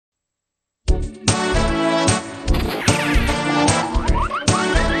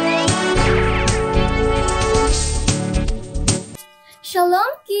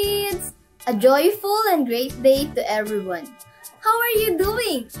A joyful and great day to everyone. How are you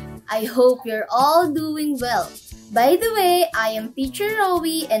doing? I hope you're all doing well. By the way, I am Teacher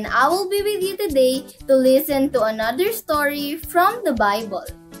Rowie and I will be with you today to listen to another story from the Bible.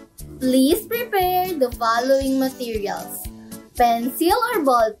 Please prepare the following materials: pencil or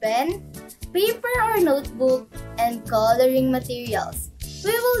ball pen, paper or notebook, and coloring materials.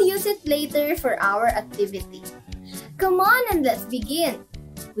 We will use it later for our activity. Come on and let's begin.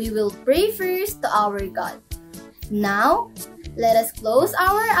 We will pray first to our God. Now, let us close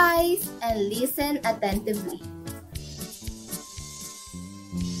our eyes and listen attentively.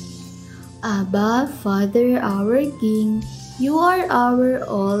 Abba, Father, our King, you are our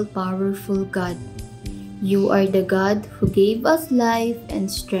all-powerful God. You are the God who gave us life and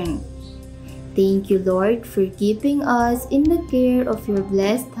strength. Thank you, Lord, for keeping us in the care of your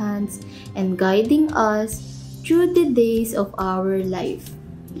blessed hands and guiding us through the days of our life.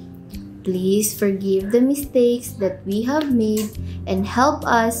 Please forgive the mistakes that we have made and help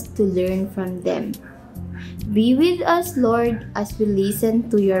us to learn from them. Be with us, Lord, as we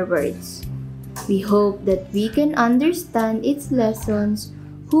listen to your words. We hope that we can understand its lessons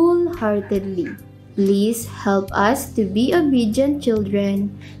wholeheartedly. Please help us to be obedient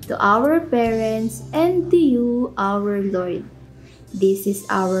children to our parents and to you, our Lord. This is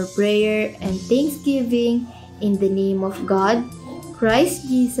our prayer and thanksgiving in the name of God, Christ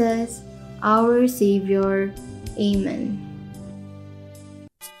Jesus, our Savior. Amen.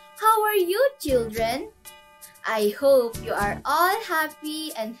 How are you, children? I hope you are all happy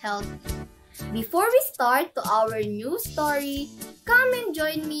and healthy. Before we start to our new story, come and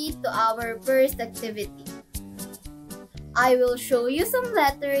join me to our first activity. I will show you some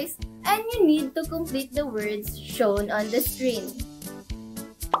letters and you need to complete the words shown on the screen.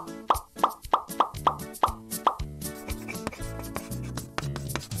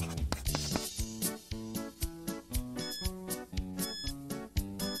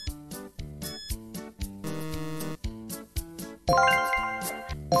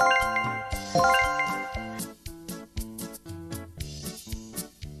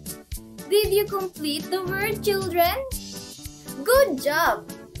 Did you complete the word, children? Good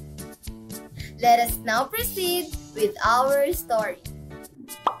job! Let us now proceed with our story.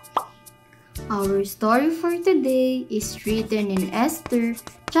 Our story for today is written in Esther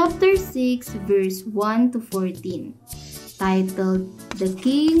chapter 6 verse 1 to 14, titled The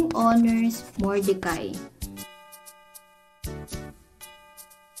King Honors Mordecai.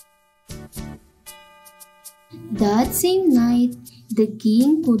 That same night, the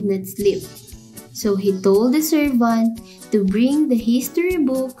king could not sleep, so he told the servant to bring the history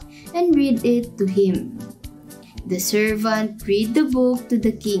book and read it to him. The servant read the book to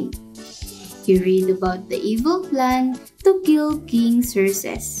the king. He read about the evil plan to kill King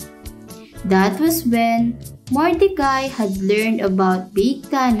Xerxes. That was when Mordecai had learned about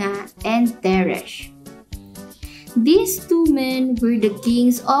Bigthana and Teresh. These two men were the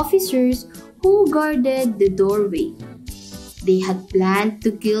king's officers who guarded the doorway. They had planned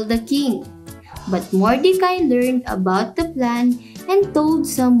to kill the king, but Mordecai learned about the plan and told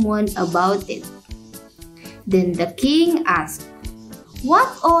someone about it. Then the king asked, "What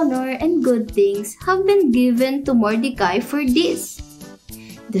honor and good things have been given to Mordecai for this?"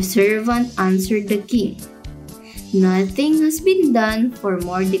 The servant answered the king, "Nothing has been done for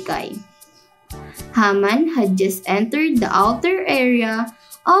Mordecai." Haman had just entered the outer area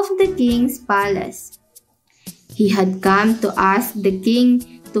of the king's palace. He had come to ask the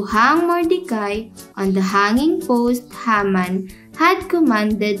king to hang Mordecai on the hanging post Haman had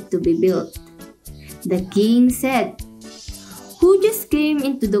commanded to be built. The king said, "Who just came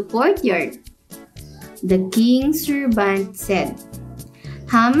into the courtyard?" The king's servant said,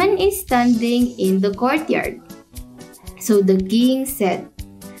 "Haman is standing in the courtyard." So the king said,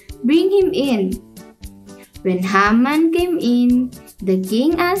 "Bring him in." When Haman came in, the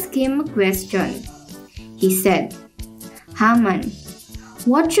king asked him a question. He said, "Haman,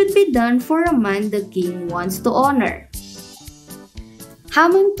 what should be done for a man the king wants to honor?"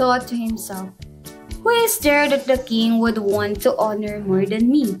 Haman thought to himself, "Who is there that the king would want to honor more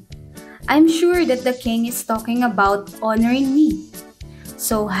than me? I'm sure that the king is talking about honoring me."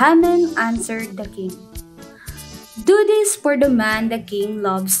 So Haman answered the king, "Do this for the man the king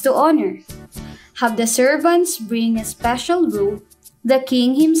loves to honor. Have the servants bring a special robe the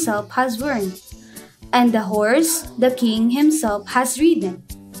king himself has worn, and the horse the king himself has ridden.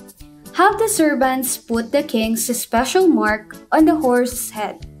 Have the servants put the king's special mark on the horse's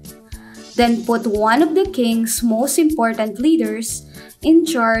head. Then put one of the king's most important leaders in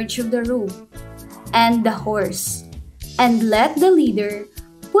charge of the robe and the horse, and let the leader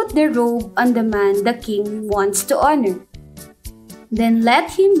put the robe on the man the king wants to honor. Then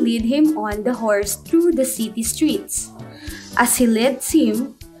let him lead him on the horse through the city streets. As he leads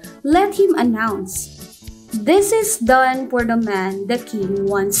him, let him announce, "This is done for the man the king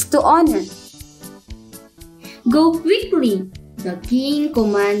wants to honor." "Go quickly," the king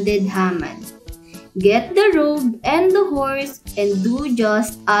commanded Haman. "Get the robe and the horse and do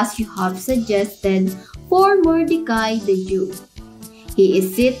just as you have suggested for Mordecai the Jew. He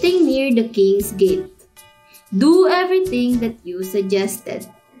is sitting near the king's gate. Do everything that you suggested."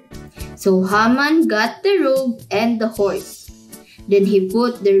 So Haman got the robe and the horse. Then he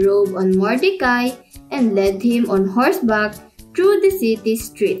put the robe on Mordecai and led him on horseback through the city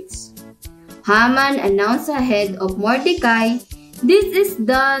streets. Haman announced ahead of Mordecai, "This is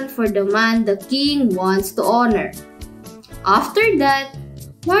done for the man the king wants to honor." After that,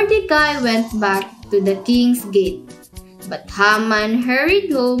 Mordecai went back to the king's gate. But Haman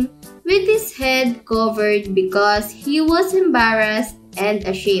hurried home with his head covered because he was embarrassed and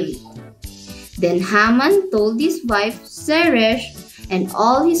ashamed. Then Haman told his wife Zeresh and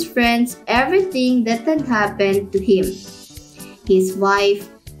all his friends everything that had happened to him. His wife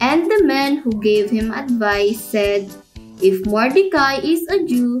and the men who gave him advice said, "If Mordecai is a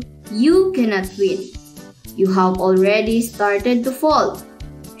Jew, you cannot win. You have already started to fall.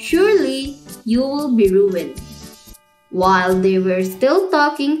 Surely you will be ruined." While they were still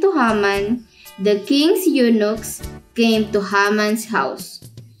talking to Haman, the king's eunuchs came to Haman's house.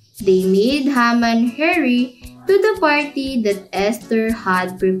 They made Haman hurry to the party that Esther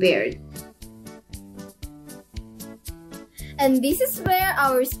had prepared. And this is where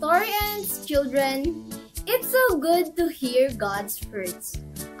our story ends, children. It's so good to hear God's words.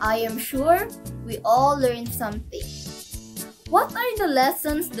 I am sure we all learned something. What are the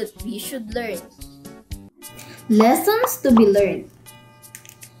lessons that we should learn? Lessons to be learned.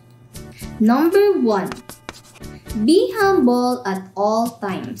 Number 1. Be humble at all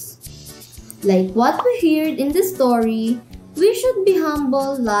times. Like what we heard in the story, we should be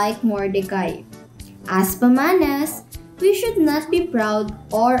humble like Mordecai. As Pamanas, we should not be proud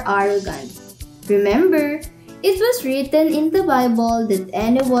or arrogant. Remember, it was written in the Bible that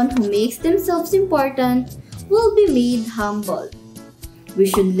anyone who makes themselves important will be made humble. We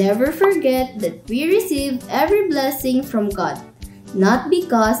should never forget that we receive every blessing from God, not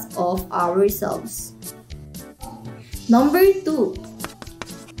because of ourselves. Number 2.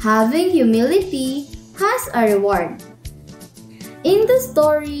 Having humility has a reward. In the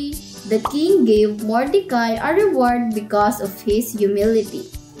story, the king gave Mordecai a reward because of his humility.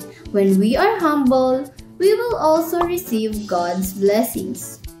 When we are humble, we will also receive God's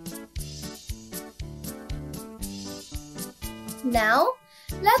blessings. Now,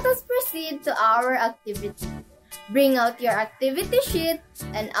 let us proceed to our activity. Bring out your activity sheet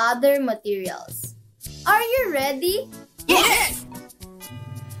and other materials. Are you ready? Yes!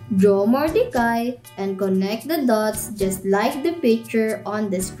 Draw Mordecai and connect the dots just like the picture on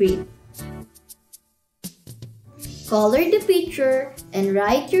the screen. Color the picture and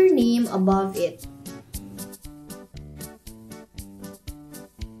write your name above it.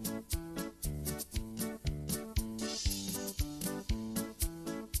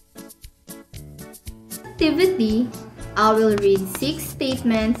 Activity, I will read 6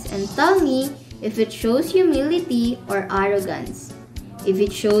 statements and tell me if it shows humility or arrogance. If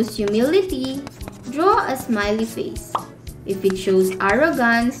it shows humility, draw a smiley face. If it shows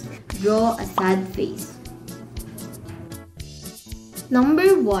arrogance, draw a sad face.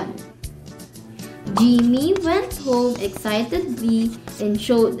 Number 1. Jimmy went home excitedly and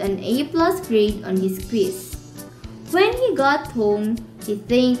showed an A+ grade on his quiz. When he got home, he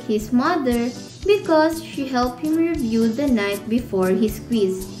thanked his mother because she helped him review the night before his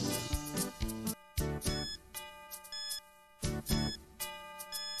quiz.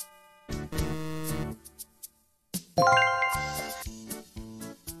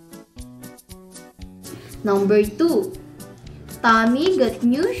 Number 2. Tommy got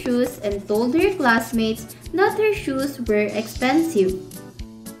new shoes and told her classmates that her shoes were expensive.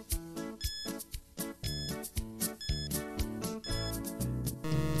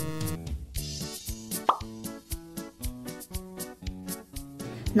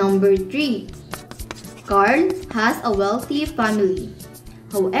 Number 3. Carl has a wealthy family.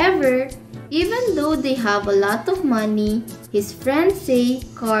 However, even though they have a lot of money, his friends say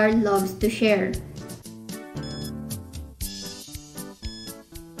Carl loves to share.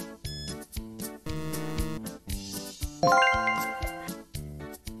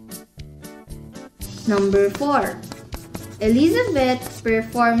 Number 4. Elizabeth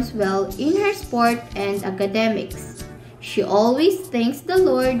performs well in her sport and academics. She always thanks the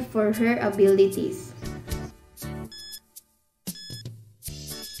Lord for her abilities.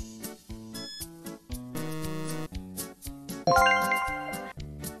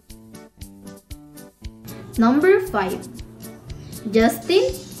 Number 5.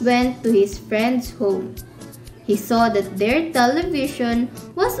 Justin went to his friend's home. He saw that their television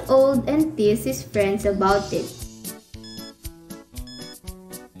was old and teased his friends about it.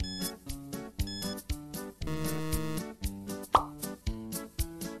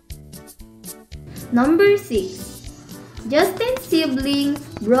 Number 6. Justin's siblings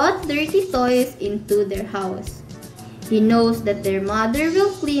brought dirty toys into their house. He knows that their mother will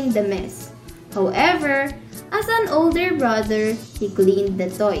clean the mess. However, as an older brother, he cleaned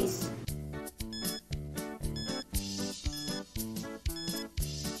the toys.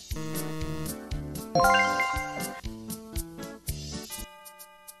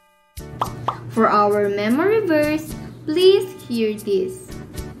 For our memory verse, please hear this.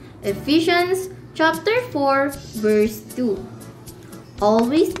 Ephesians chapter 4, verse 2.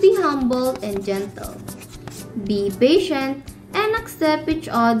 Always be humble and gentle. Be patient and accept each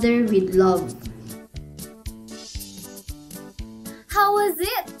other with love. How was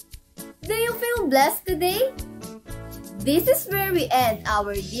it? Do you feel blessed today? This is where we end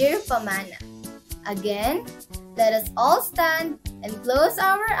our dear Pamana. Again, let us all stand and close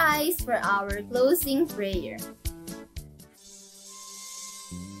our eyes for our closing prayer.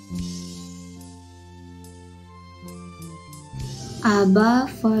 Abba,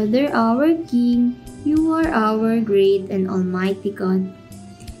 Father our King, you are our great and almighty God.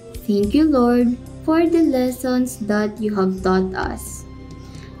 Thank you, Lord, for the lessons that you have taught us.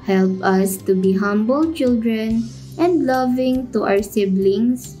 Help us to be humble children and loving to our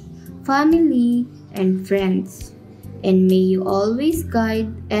siblings, family, and friends. And may you always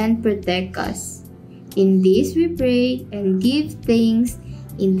guide and protect us. In this we pray and give thanks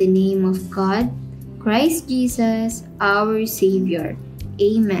in the name of God, Christ Jesus, our Savior.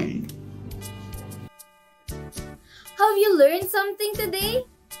 Amen. Have you learned something today?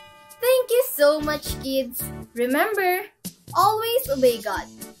 Thank you so much, kids. Remember, always obey God.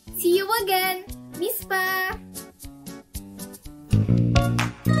 See you again, Miss Pa!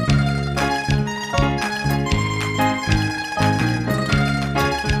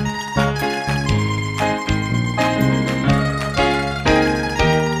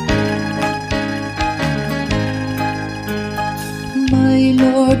 My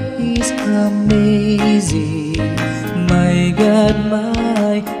Lord is amazing. My God,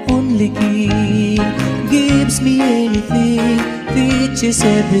 my only King, gives me anything, teaches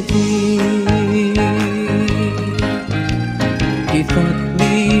everything. He taught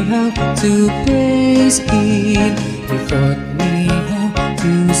me how to praise Him. He taught me how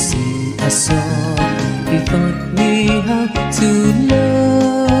to sing a song. He taught me how to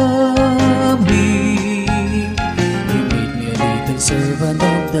love Him. He made me a little servant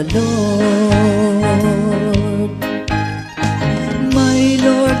of the Lord. My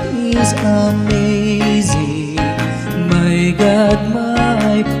Lord is amazing. My God,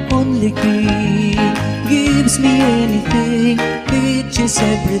 my only King, gives me anything, teaches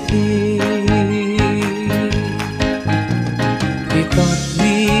everything. He taught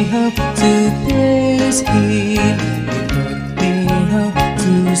me how to praise Him. He taught me how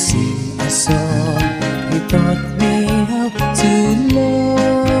to sing a song. He taught me how to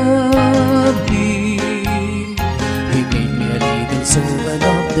love Him. He made me a little servant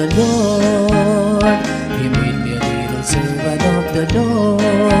of the Lord. He made me a little servant of the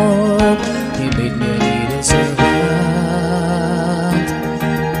Lord. He made me a little servant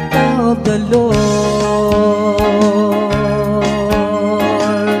of the Lord.